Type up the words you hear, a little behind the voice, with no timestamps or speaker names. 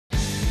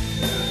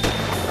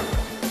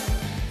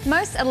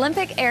Most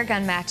Olympic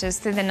airgun matches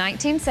through the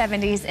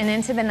 1970s and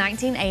into the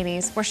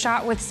 1980s were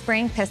shot with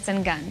spring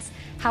piston guns.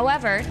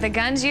 However, the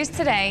guns used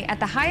today at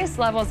the highest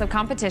levels of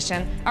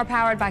competition are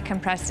powered by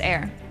compressed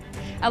air.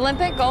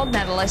 Olympic gold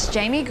medalist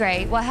Jamie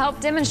Gray will help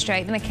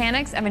demonstrate the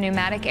mechanics of a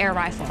pneumatic air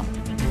rifle.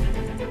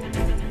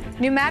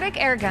 Pneumatic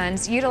air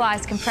guns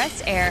utilize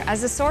compressed air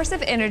as a source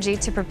of energy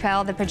to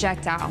propel the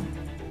projectile.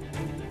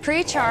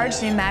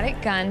 Pre-charged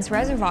pneumatic guns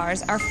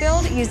reservoirs are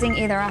filled using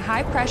either a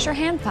high-pressure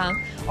hand pump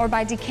or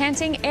by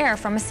decanting air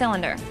from a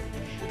cylinder.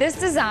 This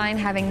design,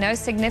 having no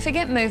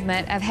significant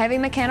movement of heavy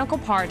mechanical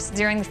parts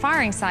during the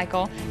firing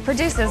cycle,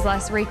 produces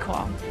less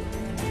recoil.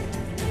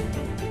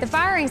 The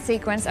firing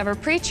sequence of a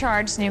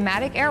pre-charged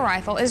pneumatic air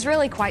rifle is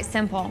really quite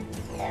simple.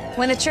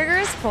 When the trigger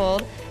is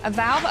pulled, a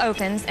valve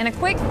opens and a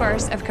quick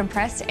burst of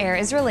compressed air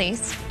is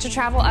released to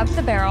travel up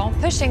the barrel,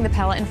 pushing the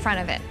pellet in front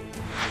of it.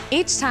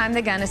 Each time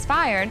the gun is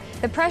fired,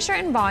 the pressure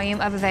and volume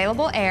of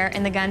available air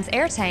in the gun's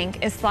air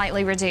tank is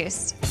slightly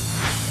reduced.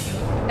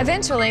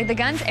 Eventually, the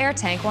gun's air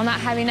tank will not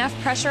have enough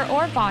pressure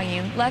or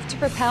volume left to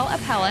propel a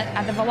pellet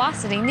at the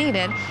velocity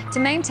needed to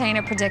maintain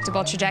a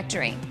predictable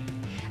trajectory.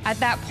 At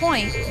that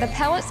point, the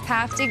pellet's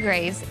path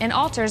degrades and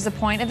alters the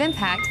point of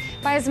impact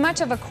by as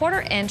much of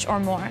 1/4 inch or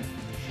more.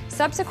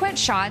 Subsequent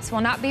shots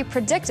will not be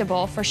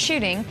predictable for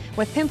shooting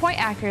with pinpoint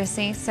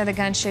accuracy, so the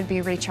gun should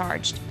be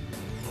recharged.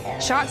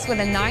 Shots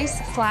with a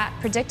nice, flat,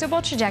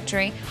 predictable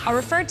trajectory are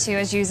referred to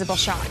as usable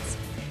shots.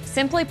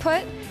 Simply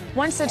put,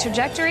 once the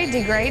trajectory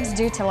degrades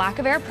due to lack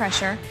of air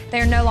pressure,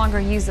 they are no longer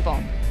usable.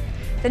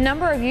 The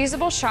number of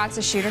usable shots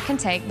a shooter can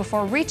take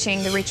before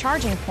reaching the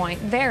recharging point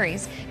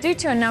varies due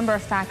to a number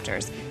of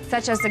factors,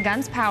 such as the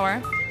gun's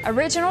power,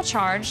 original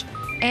charge,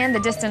 and the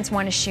distance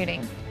one is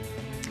shooting.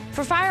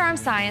 For Firearm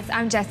Science,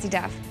 I'm Jessie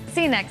Duff.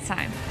 See you next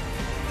time.